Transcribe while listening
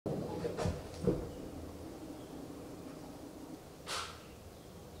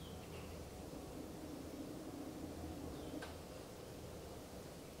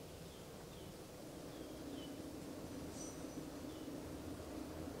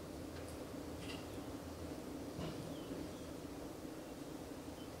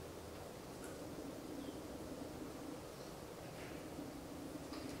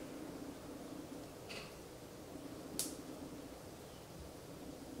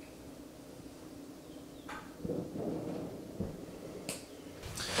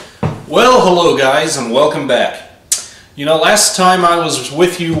Well, hello guys, and welcome back. You know, last time I was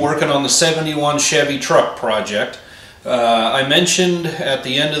with you working on the 71 Chevy truck project, I mentioned at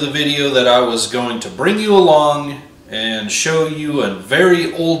the end of the video that I was going to bring you along and show you a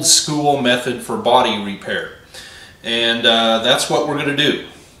very old school method for body repair. And that's what we're going to do.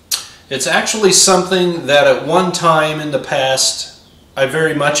 It's actually something that at one time in the past I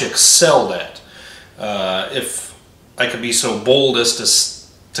very much excelled at. If I could be so bold as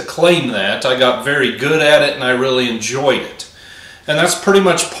to claim that, I got very good at it and I really enjoyed it. And that's pretty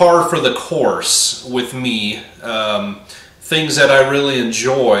much par for the course with me. Things that I really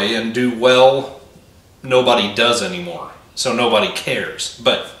enjoy and do well, nobody does anymore, so nobody cares.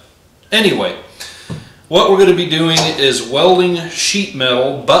 But anyway, what we're going to be doing is welding sheet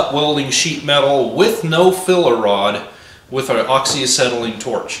metal, butt welding sheet metal with no filler rod with our oxyacetylene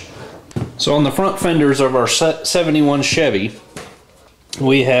torch. So on the front fenders of our 71 Chevy,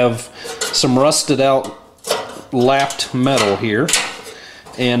 we have some rusted out lapped metal here,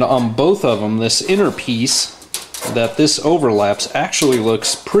 and on both of them this inner piece that this overlaps actually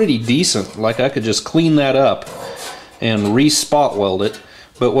looks pretty decent. Like I could just clean that up and re-spot weld it,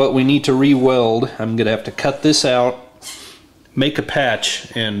 but what we need to re-weld, I'm gonna have to cut this out, make a patch,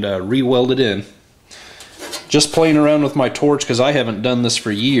 and re-weld it in. Just playing around with my torch because I haven't done this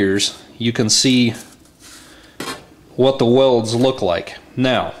for years, you can see what the welds look like.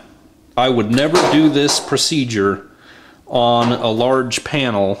 Now, I would never do this procedure on a large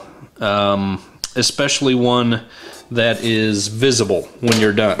panel, especially one that is visible when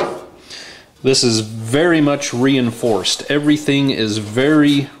you're done. This is very much reinforced. Everything is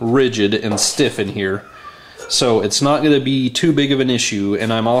very rigid and stiff in here, so it's not going to be too big of an issue.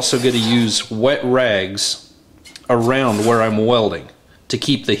 And I'm also going to use wet rags around where I'm welding to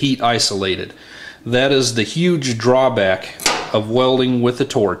keep the heat isolated. That is the huge drawback of welding with a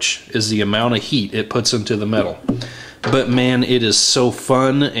torch, is the amount of heat it puts into the metal. But man, it is so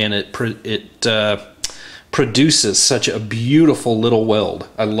fun, and it produces such a beautiful little weld.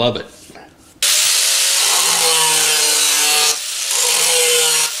 I love it.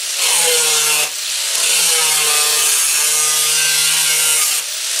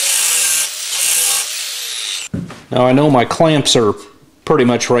 Now I know my clamps are pretty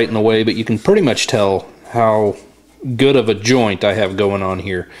much right in the way, but you can pretty much tell how good of a joint I have going on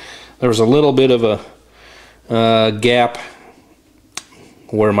here. There's a little bit of a gap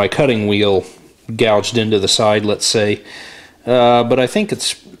where my cutting wheel gouged into the side, let's say, but I think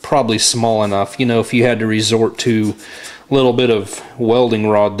it's probably small enough. You know, if you had to resort to a little bit of welding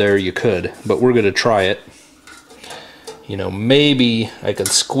rod there, you could, but we're going to try it. You know, maybe I could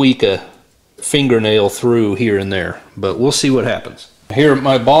squeak a fingernail through here and there, but we'll see what happens. Here at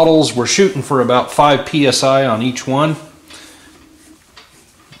my bottles, we're shooting for about 5 psi on each one.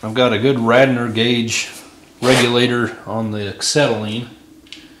 I've got a good Radnor gauge regulator on the acetylene,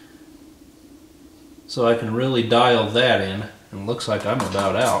 so I can really dial that in, and it looks like I'm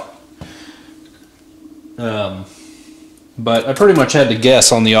about out. But I pretty much had to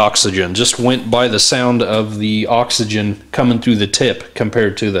guess on the oxygen, just went by the sound of the oxygen coming through the tip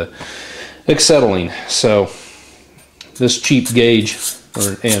compared to the acetylene. So this cheap gauge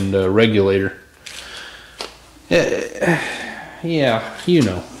and regulator, yeah, you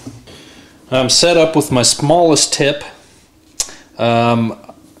know. I'm set up with my smallest tip. To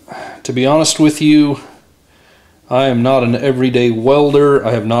be honest with you, I am not an everyday welder.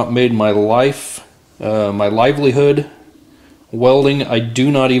 I have not made my life, my livelihood welding. I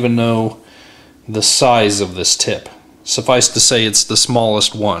do not even know the size of this tip. Suffice to say, it's the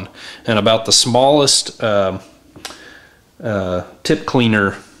smallest one, and about the smallest tip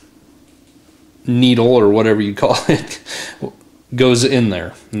cleaner needle, or whatever you call it, goes in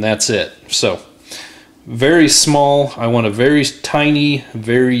there, and that's it. So very small. I want a very tiny,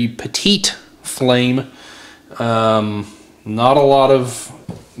 very petite flame. Not a lot of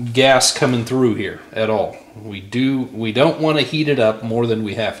gas coming through here at all. We don't want to heat it up more than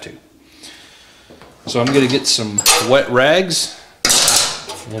we have to. So I'm going to get some wet rags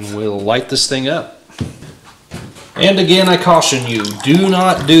and we'll light this thing up. And again, I caution you, do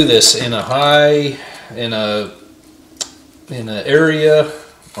not do this in an area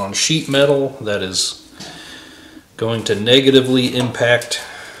on sheet metal that is going to negatively impact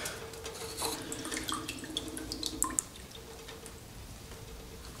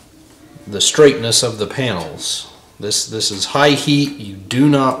the straightness of the panels. This is high heat. You do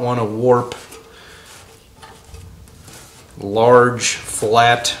not want to warp large,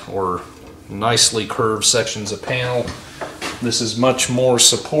 flat, or nicely curved sections of panel. This is much more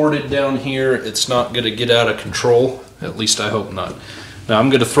supported down here. It's not going to get out of control, at least I hope not. Now I'm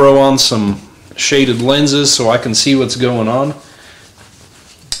going to throw on some shaded lenses so I can see what's going on,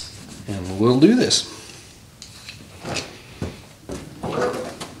 and we'll do this.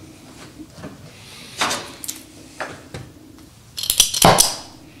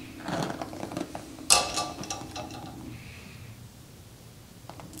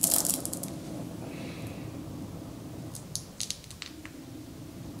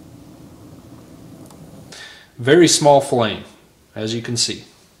 Very small flame, as you can see.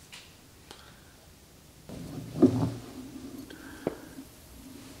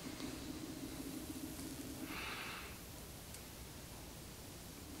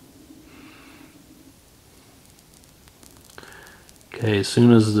 Okay, as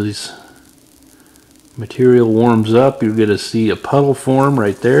soon as this material warms up, you're going to see a puddle form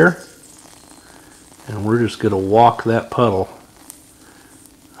right there, and we're just going to walk that puddle.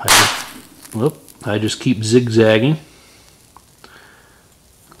 I just keep zigzagging.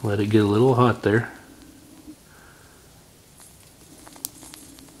 Let it get a little hot there.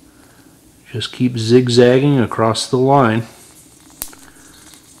 Just keep zigzagging across the line.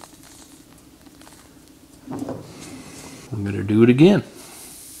 I'm going to do it again.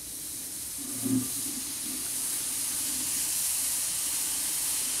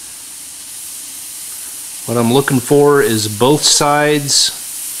 What I'm looking for is both sides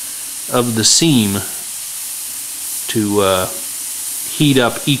of the seam to heat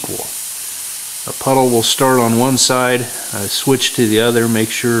up equal. A puddle will start on one side, I switch to the other, make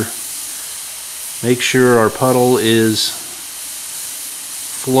sure our puddle is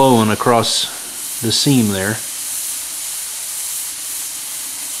flowing across the seam there.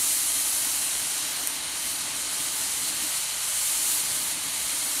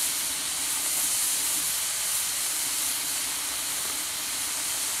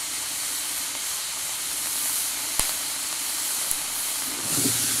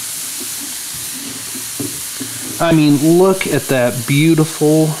 I mean, look at that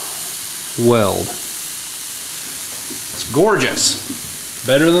beautiful weld. It's gorgeous.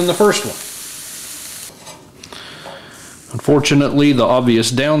 Better than the first one. Unfortunately, the obvious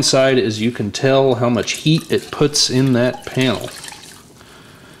downside is you can tell how much heat it puts in that panel.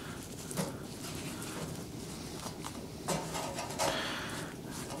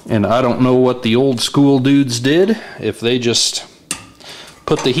 And I don't know what the old school dudes did, if they just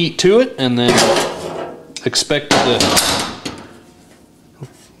put the heat to it and then expected to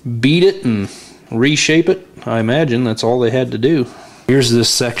beat it and reshape it. I imagine that's all they had to do. Here's this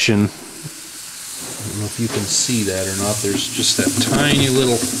section. I don't know if you can see that or not. There's just that tiny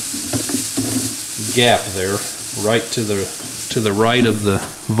little gap there, right to the right of the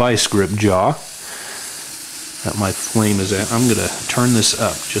vice grip jaw that my flame is at. I'm going to turn this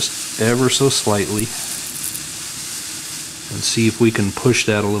up just ever so slightly and see if we can push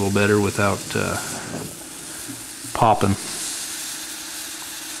that a little better without popping.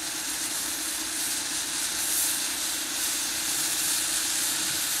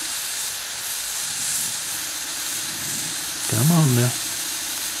 Come on now.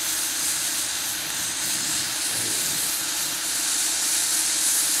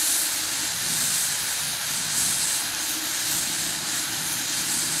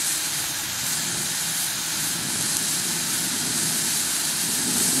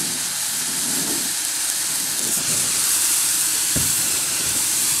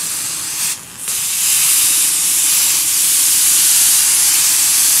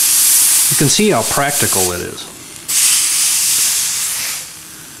 You can see how practical it is.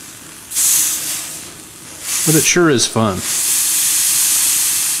 But it sure is fun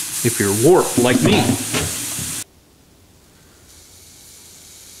if you're warped like me.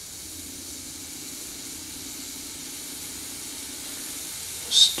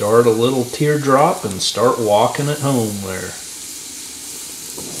 Start a little teardrop and start walking it home there.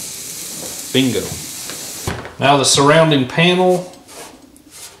 Bingo. Now the surrounding panel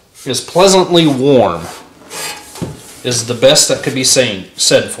is pleasantly warm, is the best that could be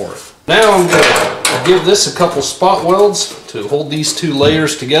said for it. Now I'm going to give this a couple spot welds to hold these two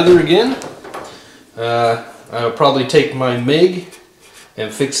layers together again. I'll probably take my MIG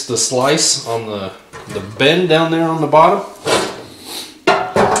and fix the slice on the bend down there on the bottom.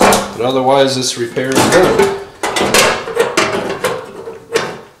 But otherwise this repair is done.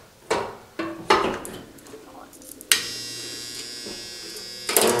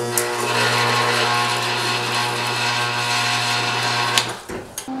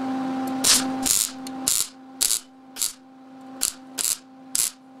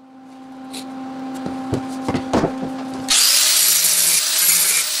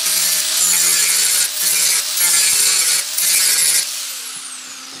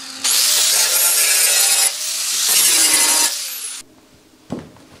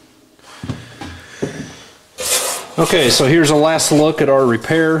 Okay, so here's a last look at our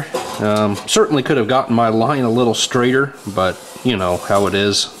repair. Certainly could have gotten my line a little straighter, but you know how it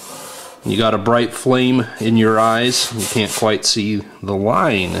is. You got a bright flame in your eyes, you can't quite see the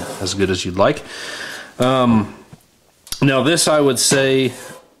line as good as you'd like. Now this, I would say,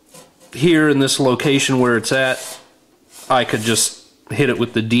 here in this location where it's at, I could just hit it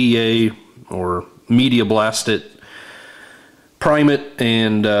with the DA or media blast it, prime it,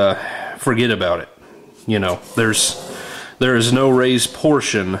 and forget about it. You know, there is no raised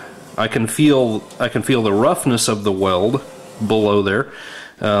portion. I can feel the roughness of the weld below there,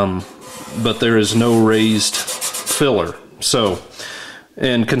 but there is no raised filler. So,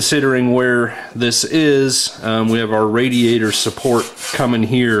 and considering where this is, we have our radiator support coming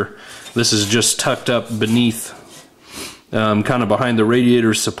here. This is just tucked up beneath, kind of behind the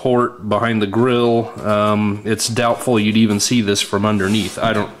radiator support, behind the grill. It's doubtful you'd even see this from underneath.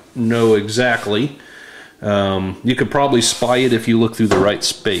 I don't know exactly. You could probably spy it if you look through the right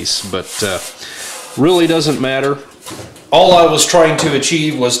space, but really doesn't matter. All I was trying to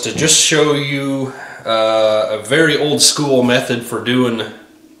achieve was to just show you a very old school method for doing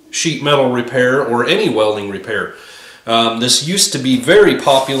sheet metal repair or any welding repair. This used to be very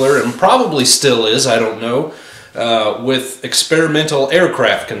popular, and probably still is, I don't know, with experimental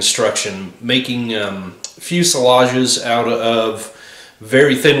aircraft construction, making fuselages out of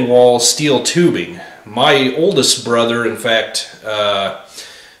very thin wall steel tubing. My oldest brother, in fact,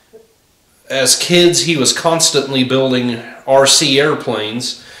 as kids, he was constantly building RC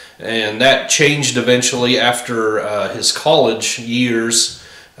airplanes, and that changed eventually after his college years.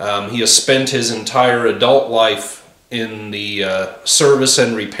 He has spent his entire adult life in the service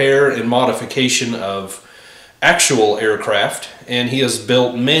and repair and modification of actual aircraft, and he has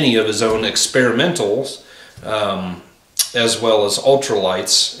built many of his own experimentals as well as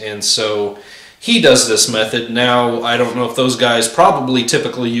ultralights, and so he does this method. Now, I don't know if those guys probably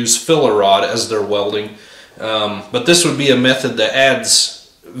typically use filler rod as their welding, but this would be a method that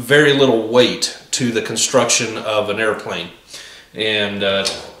adds very little weight to the construction of an airplane. And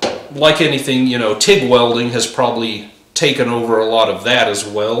like anything, you know, TIG welding has probably taken over a lot of that as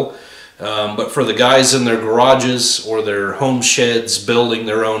well. But for the guys in their garages or their home sheds building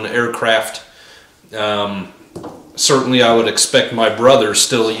their own aircraft, certainly I would expect my brother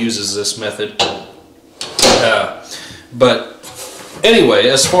still uses this method. But anyway,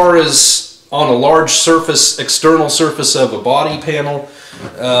 as far as on a large surface, external surface of a body panel,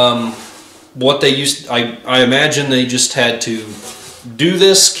 what they used, I imagine they just had to do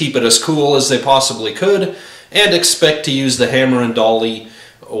this, keep it as cool as they possibly could, and expect to use the hammer and dolly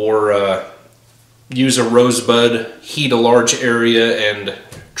or use a rosebud, heat a large area, and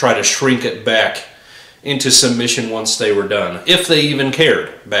try to shrink it back into submission once they were done, if they even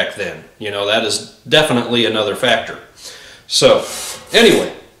cared back then. You know, that is definitely another factor. So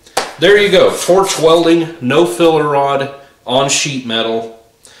anyway, there you go, torch welding, no filler rod on sheet metal.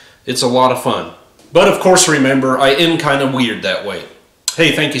 It's a lot of fun, but of course remember, I am kind of weird that way.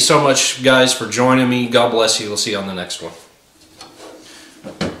 Hey, thank you so much guys for joining me. God bless you. We'll see you on the next one.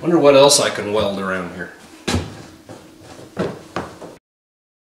 Wonder what else I can weld around here.